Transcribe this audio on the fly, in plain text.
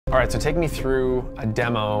All right, so take me through a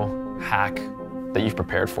demo hack that you've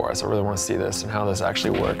prepared for us. I really want to see this and how this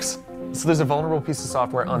actually works. So there's a vulnerable piece of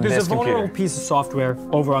software on this computer. There's a vulnerable piece of software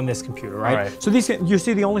over on this computer, right? Right. So you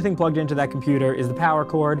see the only thing plugged into that computer is the power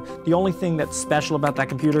cord. The only thing that's special about that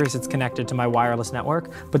computer is it's connected to my wireless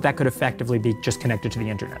network, but that could effectively be just connected to the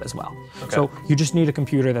internet as well. Okay. So you just need a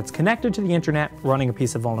computer that's connected to the internet running a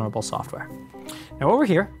piece of vulnerable software. Now over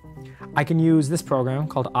here, I can use this program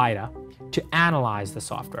called IDA to analyze the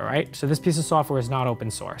software, right? So this piece of software is not open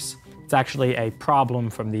source. It's actually a problem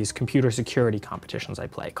from these computer security competitions I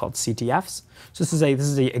play called CTFs. So this is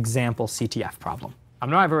a example CTF problem. I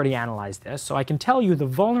know I've already analyzed this, so I can tell you the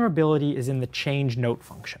vulnerability is in the change note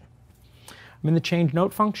function. In the change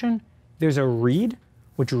note function, there's a read,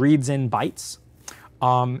 which reads in bytes,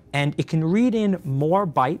 and it can read in more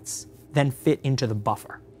bytes than fit into the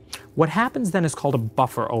buffer. What happens then is called a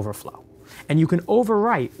buffer overflow, and you can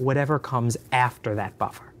overwrite whatever comes after that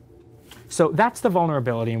buffer. So that's the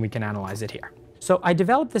vulnerability, and we can analyze it here. So I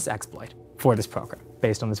developed this exploit for this program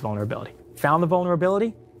based on this vulnerability. Found the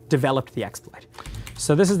vulnerability, developed the exploit.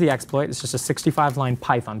 So this is the exploit. It's just a 65-line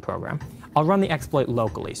Python program. I'll run the exploit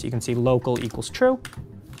locally. So you can see local equals true,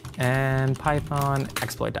 and Python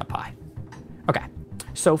exploit.py. OK,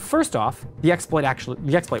 so first off, the exploit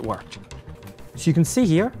worked. So you can see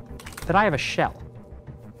here that I have a shell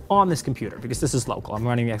on this computer because this is local. I'm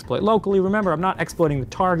running the exploit locally. Remember, I'm not exploiting the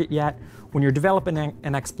target yet. When you're developing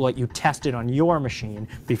an exploit, you test it on your machine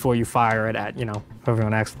before you fire it at, whoever you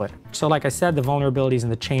want to exploit. So like I said, the vulnerability is in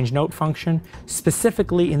the change note function,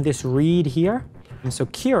 specifically in this read here. And so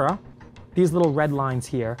Kira, these little red lines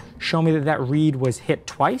here, show me that that read was hit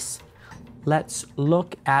twice. Let's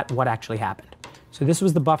look at what actually happened. So this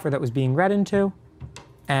was the buffer that was being read into,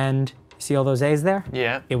 and see all those A's there?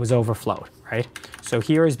 Yeah. It was overflowed, right? So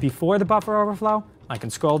here is before the buffer overflow. I can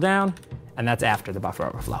scroll down, and that's after the buffer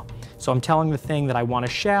overflow. So I'm telling the thing that I want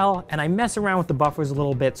to shell, and I mess around with the buffers a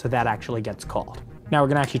little bit so that actually gets called. Now we're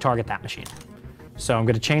going to actually target that machine. So I'm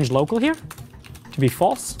going to change local here to be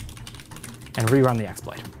false and rerun the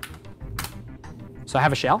exploit. So I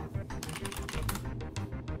have a shell.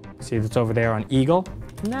 See that's over there on Eagle.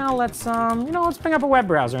 Now let's bring up a web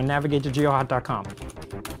browser and navigate to geohot.com.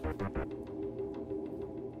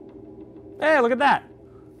 Hey, look at that.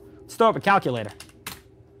 Let's throw up a calculator.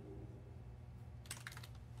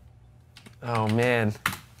 Oh, man.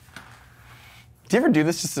 Do you ever do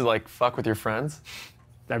this just to, fuck with your friends?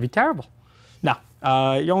 That'd be terrible. No,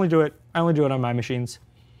 I only do it on my machines.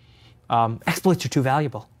 Exploits are too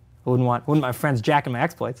valuable. I wouldn't want my friends jacking my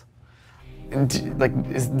exploits.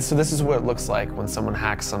 So this is what it looks like when someone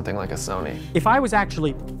hacks something like a Sony. If I was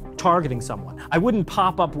actually targeting someone, I wouldn't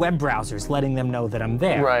pop up web browsers letting them know that I'm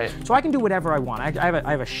there. Right. So I can do whatever I want. I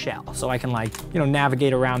have a shell, so I can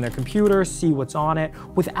navigate around their computer, see what's on it,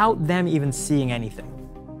 without them even seeing anything.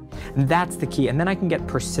 And that's the key. And then I can get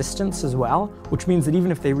persistence as well, which means that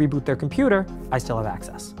even if they reboot their computer, I still have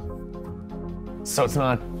access. So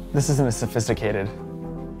this isn't a sophisticated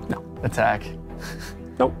attack.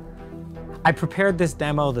 Nope. I prepared this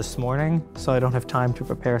demo this morning, so I don't have time to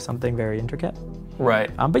prepare something very intricate. Right.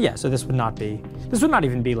 But yeah, so this would not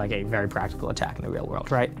even be like a very practical attack in the real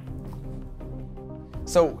world, right?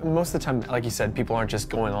 So most of the time, like you said, people aren't just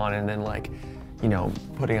going on and then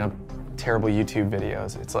putting up terrible YouTube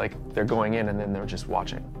videos. It's like they're going in and then they're just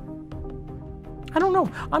watching. I don't know.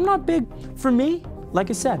 I'm not big. For me, like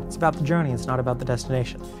I said, it's about the journey. It's not about the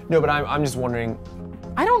destination. No, but I'm just wondering.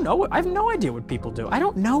 I don't know. I have no idea what people do. I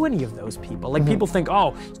don't know any of those people. Like people think,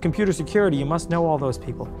 oh, it's computer security. You must know all those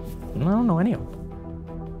people. I don't know any of them.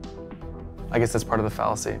 I guess that's part of the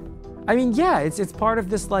fallacy. I mean, yeah, it's part of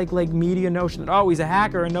this like media notion that, oh, he's a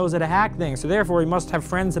hacker and knows how to hack things, so therefore he must have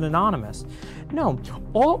friends and anonymous. No,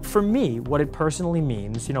 for me, what it personally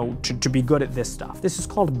means, to be good at this stuff, this is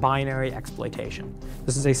called binary exploitation.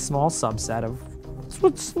 This is a small subset of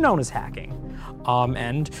what's known as hacking,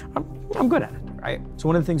 and I'm good at it. Right? So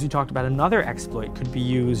one of the things we talked about, another exploit could be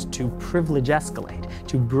used to privilege escalate,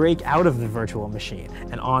 to break out of the virtual machine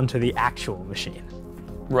and onto the actual machine.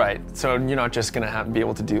 Right, so you're not just gonna be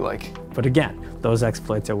able to do But again, those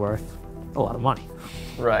exploits are worth a lot of money.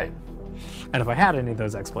 Right. And if I had any of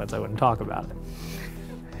those exploits, I wouldn't talk about it.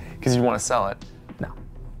 Because you'd want to sell it. No.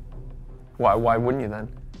 Why wouldn't you then?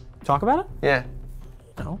 Talk about it? Yeah.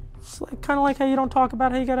 No, it's kind of like how you don't talk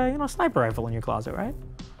about how you got a sniper rifle in your closet, right?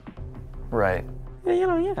 Right.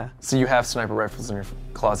 Yeah, yeah. So you have sniper rifles in your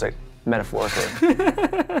closet, metaphorically.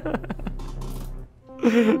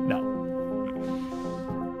 No.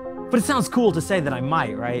 But it sounds cool to say that I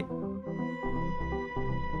might, right?